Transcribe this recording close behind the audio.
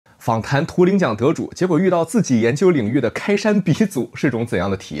访谈图灵奖得主，结果遇到自己研究领域的开山鼻祖，是种怎样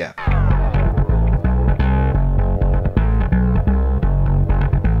的体验？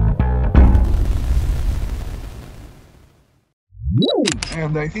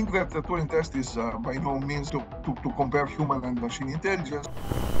 And I think that the Turing test is by no means to compare human and machine intelligence.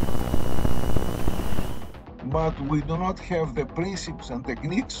 But we do not have the principles and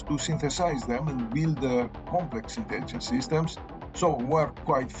techniques to synthesize them and build complex intelligence systems. So we're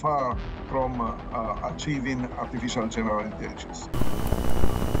quite far from achieving artificial general intelligence.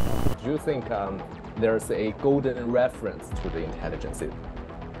 Do you think there's a golden reference to the intelligence?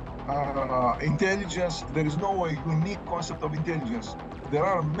 Intelligence, there is no unique concept of intelligence. There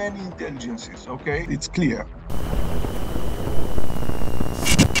are many intelligences, okay? It's clear.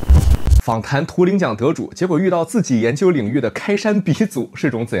 访谈图灵奖得主，结果遇到自己研究领域的开山鼻祖，是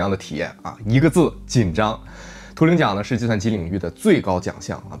种怎样的体验啊？一个字：紧张。图灵奖呢是计算机领域的最高奖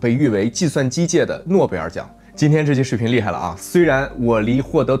项啊，被誉为计算机界的诺贝尔奖。今天这期视频厉害了啊！虽然我离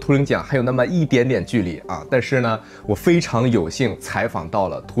获得图灵奖还有那么一点点距离啊，但是呢，我非常有幸采访到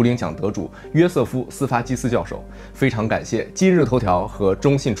了图灵奖得主约瑟夫·斯发基斯教授。非常感谢今日头条和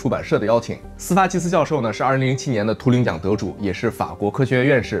中信出版社的邀请。斯发基斯教授呢是2007年的图灵奖得主，也是法国科学院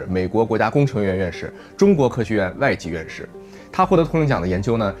院士、美国国家工程院院士、中国科学院外籍院士。 他获得图灵奖的研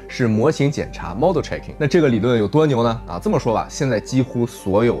究呢是模型检查 Model Checking。那这个理论有多牛呢？啊，这么说吧，现在几乎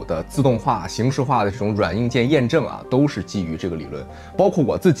所有的自动化、形式化的这种软硬件验证啊，都是基于这个理论。包括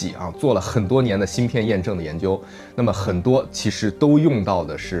我自己啊，做了很多年的芯片验证的研究，那么很多其实都用到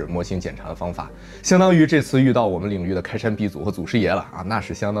的是模型检查的方法。相当于这次遇到我们领域的开山鼻祖和祖师爷了啊，那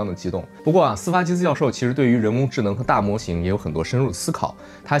是相当的激动。不过啊，斯发基斯教授其实对于人工智能和大模型也有很多深入的思考。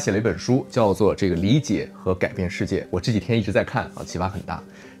他写了一本书，叫做《这个理解和改变世界》。我这几天一直在看啊，启发很大。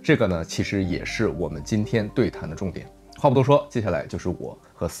这个呢，其实也是我们今天对谈的重点。话不多说，接下来就是我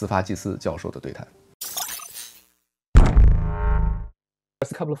和斯发基斯教授的对谈。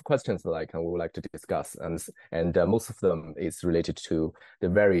There's a couple of questions like we would like to discuss, and most of them is related to the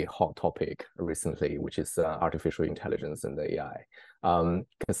very hot topic recently, which is artificial intelligence and AI.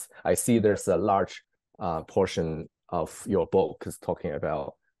 Because I see there's a large portion of your book is talking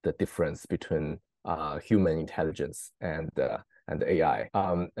about the difference between human intelligence and AI.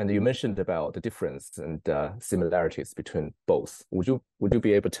 And you mentioned about the difference and similarities between both. Would you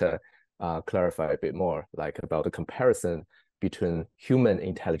be able to clarify a bit more, like about the comparison between human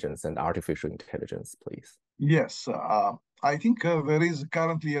intelligence and artificial intelligence, please? Yes, I think there is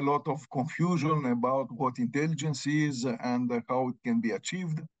currently a lot of confusion about what intelligence is and how it can be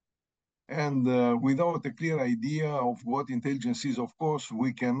achieved. And without a clear idea of what intelligence is, of course,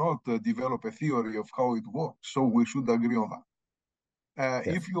 we cannot develop a theory of how it works. So we should agree on that.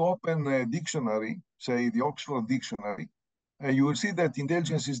 Yes. If you open a dictionary, say the Oxford Dictionary, you will see that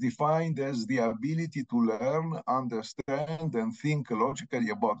intelligence is defined as the ability to learn, understand, and think logically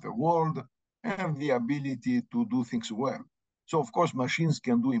about the world, and the ability to do things well. So, of course, machines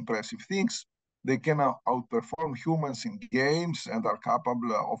can do impressive things. They can outperform humans in games and are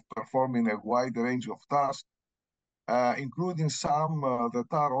capable of performing a wide range of tasks, including some that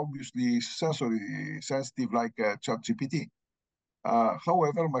are obviously sensory sensitive, like ChatGPT.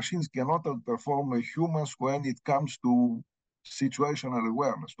 However, machines cannot outperform humans when it comes to situational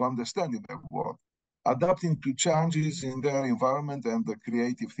awareness, to understanding the world, adapting to changes in their environment, and the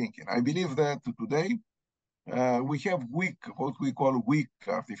creative thinking. I believe that today we have what we call weak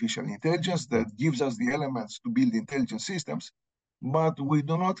artificial intelligence that gives us the elements to build intelligent systems, but we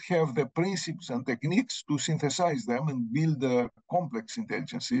do not have the principles and techniques to synthesize them and build complex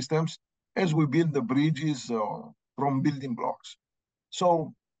intelligent systems as we build the bridges from building blocks.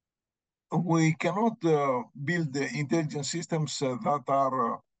 So we cannot build the intelligent systems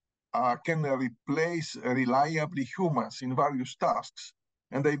that can replace reliably humans in various tasks.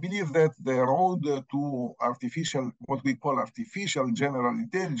 And I believe that the road to what we call artificial general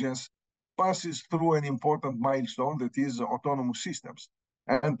intelligence, passes through an important milestone that is autonomous systems.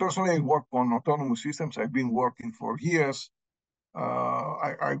 And personally, I work on autonomous systems. I've been working for years.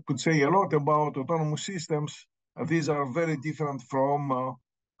 I could say a lot about autonomous systems. These are very different from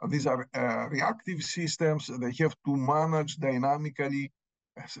these are reactive systems. They have to manage dynamically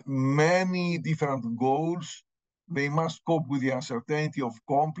many different goals. They must cope with the uncertainty of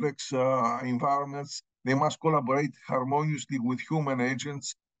complex environments. They must collaborate harmoniously with human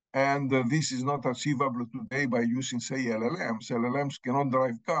agents. And this is not achievable today by using, say, LLMs. LLMs cannot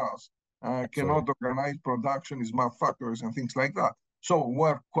drive cars, cannot organize production in smart factories and things like that. So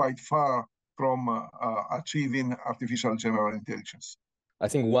we're quite far from achieving artificial general intelligence. I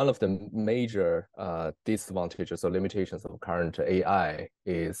think one of the major disadvantages or limitations of current AI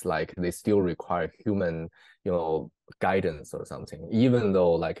is like they still require human, guidance or something. Even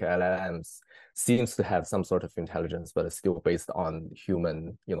though like LLMs seems to have some sort of intelligence, but it's still based on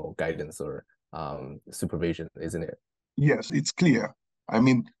human, guidance or supervision, isn't it? Yes, it's clear. I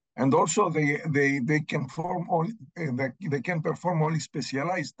mean, and also they can form only they can perform only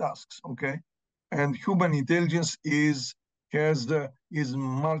specialized tasks. Okay, and human intelligence is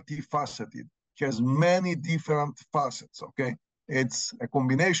multifaceted, has many different facets. Okay, it's a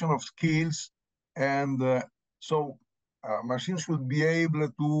combination of skills, and so machines should be able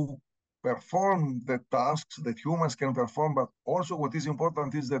to perform the tasks that humans can perform. But also, what is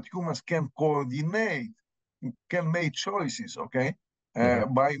important is that humans can coordinate, can make choices. Okay,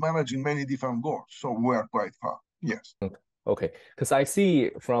 by managing many different goals. So we are quite far. Yes. Okay, because I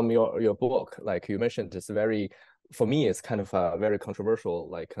see from your book, like you mentioned, it's for me, it's kind of a very controversial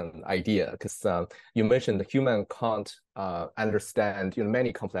like an idea, because you mentioned the human can't understand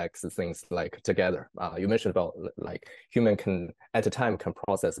many complex things like together. You mentioned about like human can at a time can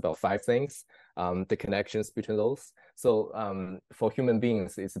process about 5 things, the connections between those. So for human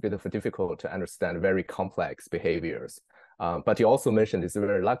beings, it's a bit of a difficult to understand very complex behaviors. But you also mentioned it's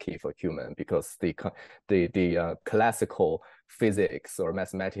very lucky for human because the classical physics or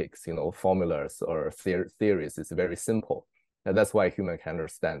mathematics, formulas or theories is very simple. And that's why human can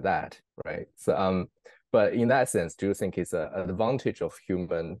understand that, right? So, but in that sense, do you think it's an advantage of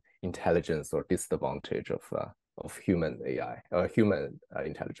human intelligence or disadvantage of human AI or human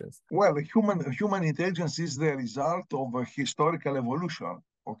intelligence? Well, human intelligence is the result of a historical evolution.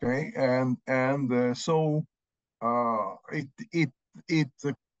 Okay, and so it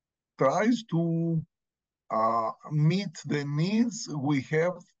tries to meet the needs we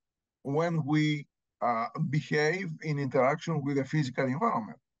have when we behave in interaction with the physical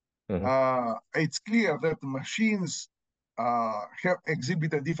environment. It's clear that machines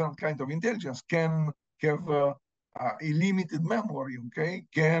exhibit a different kind of intelligence, can have a limited memory, okay,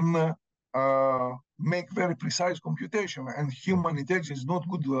 can make very precise computation, and human intelligence is not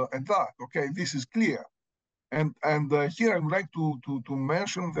good at that. Okay, this is clear. And here I would like to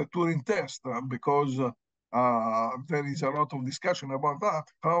mention the Turing test because there is a lot of discussion about that,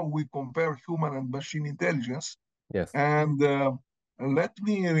 how we compare human and machine intelligence. Yes. And let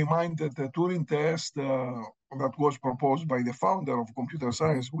me remind that the Turing test that was proposed by the founder of computer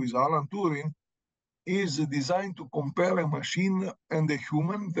science, who is Alan Turing, is designed to compare a machine and a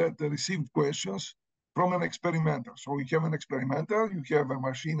human that received questions from an experimenter. So you have an experimenter, you have a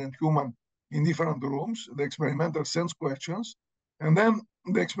machine and human in different rooms. The experimenter sends questions, and then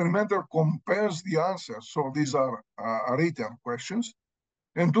the experimenter compares the answers. So these are written questions.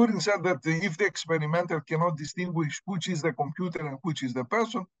 And Turing said that if the experimenter cannot distinguish which is the computer and which is the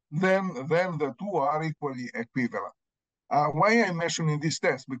person, then the two are equally equivalent. Why I'm mentioning this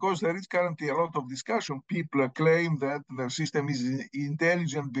test? Because there is currently a lot of discussion. People claim that the system is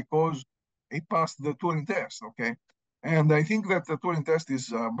intelligent because it passed the Turing test, okay? And I think that the Turing test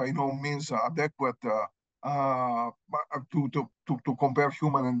is by no means adequate to compare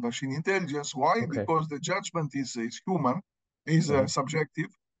human and machine intelligence. Why? Okay. Because the judgment is human, is subjective.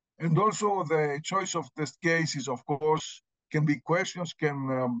 And also the choice of test cases, of course, can be questions,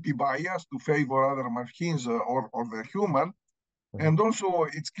 can be biased to favor other machines or the human. And also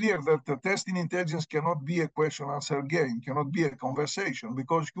it's clear that the testing intelligence cannot be a question-answer game, cannot be a conversation,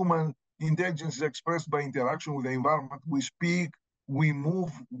 because human intelligence is expressed by interaction with the environment. We speak, we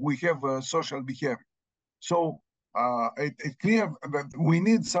move, we have a social behavior. So it's clear that we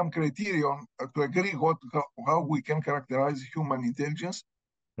need some criterion to agree how we can characterize human intelligence.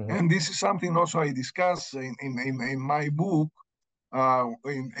 And this is something also I discuss in my book.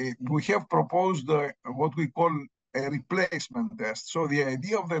 We have proposed what we call a replacement test. So the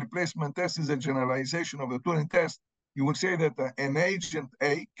idea of the replacement test is a generalization of the Turing test. You would say that an agent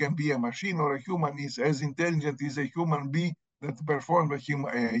A can be a machine, or a human is as intelligent as a human B that performs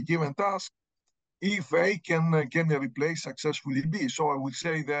a given task, if A can replace successfully B. So I would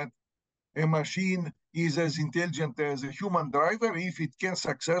say that a machine is as intelligent as a human driver if it can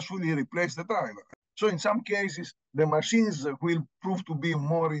successfully replace the driver. So in some cases, the machines will prove to be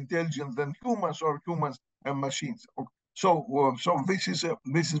more intelligent than humans, or humans and machines. So this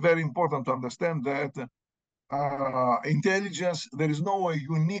is very important to understand that intelligence, there is no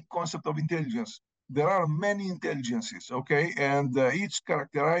unique concept of intelligence. There are many intelligences, okay? And each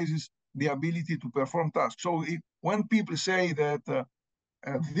characterizes the ability to perform tasks. So when people say that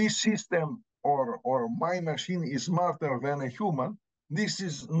this system or my machine is smarter than a human, this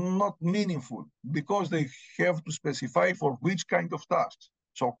is not meaningful because they have to specify for which kind of tasks.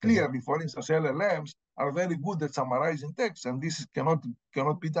 So clearly, for instance, LLMs are very good at summarizing text, and this cannot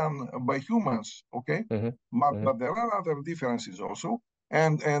be done by humans. Okay, but there are other differences also,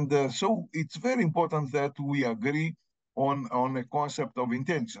 and so it's very important that we agree on a concept of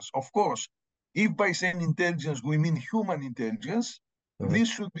intelligence. Of course, if by saying intelligence we mean human intelligence, this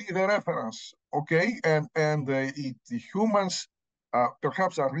should be the reference. Okay, and humans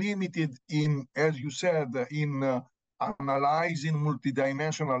perhaps are limited in, as you said, in analyzing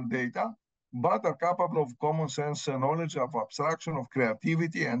multidimensional data, but are capable of common sense knowledge of abstraction, of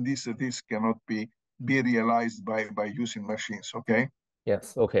creativity, and this cannot be realized by using machines. Okay.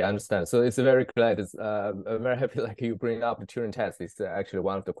 Yes. Okay, I understand. So it's very glad. It's very happy like you bring up the Turing test. It's actually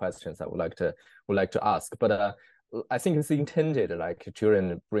one of the questions I would like to ask. But I think it's intended like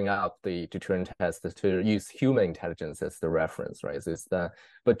Turing bring up the Turing test to use human intelligence as the reference, right?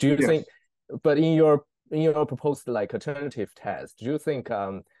 But do you think? But in your proposed like alternative test, do you think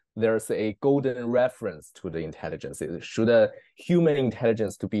there's a golden reference to the intelligence? Should a human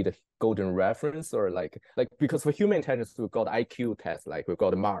intelligence to be the golden reference, or like because for human intelligence we got IQ test, like we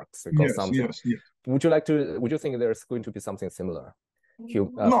got marks, we got something. Yes. Would you think there's going to be something similar?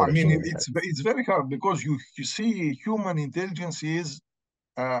 No, I mean it's very hard because you see human intelligence is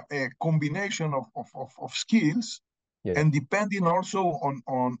a combination of skills, and depending also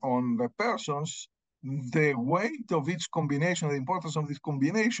on the persons, the weight of each combination, the importance of this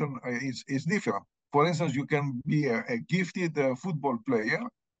combination is different. For instance, you can be a gifted football player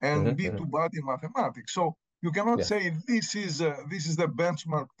and be too bad in mathematics. So you cannot say this is the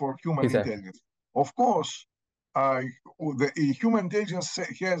benchmark for human intelligence. Of course, the human intelligence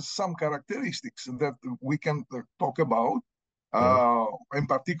has some characteristics that we can talk about. In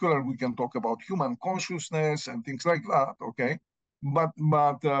particular, we can talk about human consciousness and things like that. Okay. But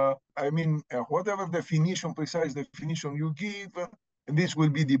I mean, whatever precise definition you give, this will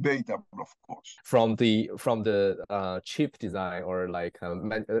be debatable, of course. From the chip design or like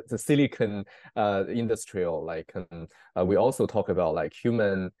the silicon industrial, like we also talk about like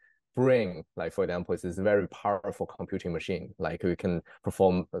human brain, like for example, is a very powerful computing machine. Like we can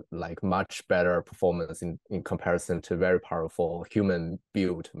perform like much better performance in comparison to very powerful human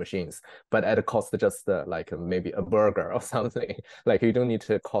built machines, but at a cost of just like maybe a burger or something. Like you don't need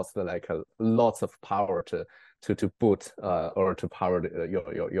to cost like lots of power to boot or to power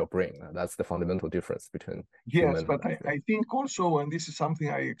your brain. That's the fundamental difference between yes, but I think also, and this is something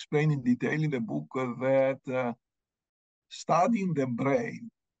I explain in detail in the book, that studying the brain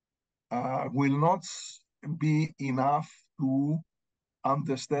will not be enough to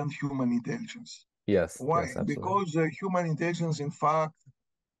understand human intelligence. Yes. Why? Yes, because human intelligence, in fact,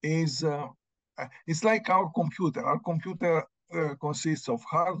 is it's like our computer. Our computer consists of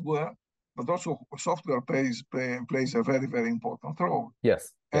hardware, but also software plays a very, very important role.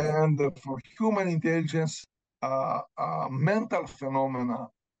 Yes. And for human intelligence, mental phenomena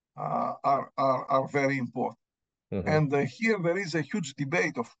are very important. And here there is a huge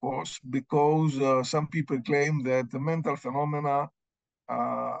debate, of course, because some people claim that the mental phenomena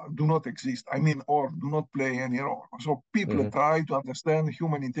do not exist. I mean, or do not play any role. So people try to understand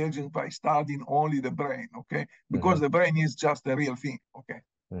human intelligence by studying only the brain, okay? Because the brain is just a real thing, okay?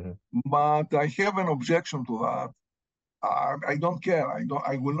 But I have an objection to that. I don't care.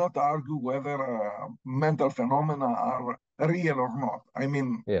 I will not argue whether mental phenomena are real or not. I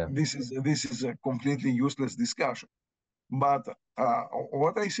mean, this is a completely useless discussion. But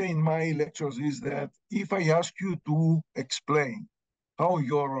what I say in my lectures is that if I ask you to explain how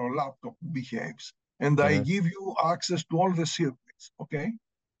your laptop behaves, and I give you access to all the circuits, okay,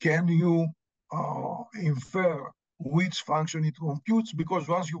 can you infer which function it computes? Because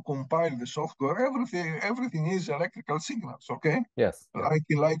once you compile the software, everything is electrical signals, okay? Yes.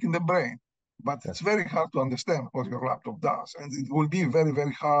 Like in the brain. But it's very hard to understand what your laptop does. And it will be very,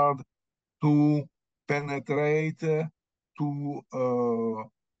 very hard to penetrate, to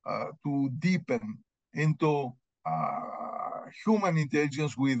deepen into human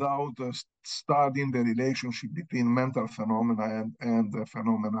intelligence without studying the relationship between mental phenomena and the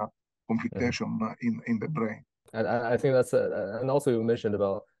phenomena computation in the brain. And I think that's and also you mentioned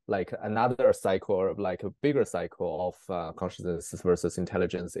about like another cycle or like a bigger cycle of consciousness versus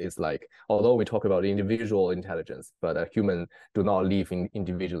intelligence is like, although we talk about individual intelligence, but a human do not live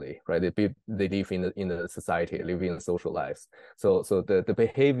individually, right? They live in the society, live in social lives. So the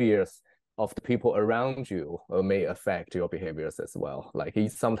behaviors of the people around you may affect your behaviors as well. Like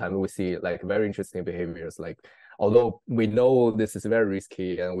sometimes we see like very interesting behaviors, like although we know this is very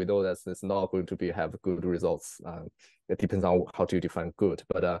risky and we know that it's not going to have good results. It depends on how do you define good,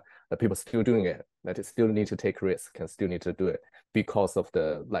 but people still doing it. That it still need to take risk and still need to do it because of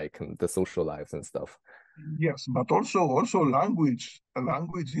the social lives and stuff. Yes, but also language.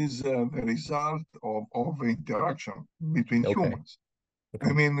 Language is the result of interaction between humans.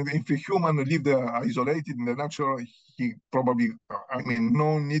 I mean, if a human lived isolated in the nature, he probably,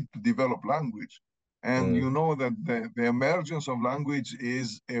 no need to develop language. And you know that the emergence of language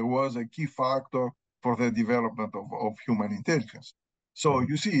was a key factor for the development of human intelligence. So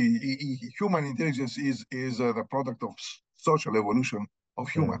you see, human intelligence is the product of social evolution of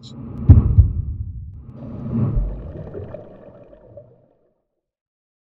humans.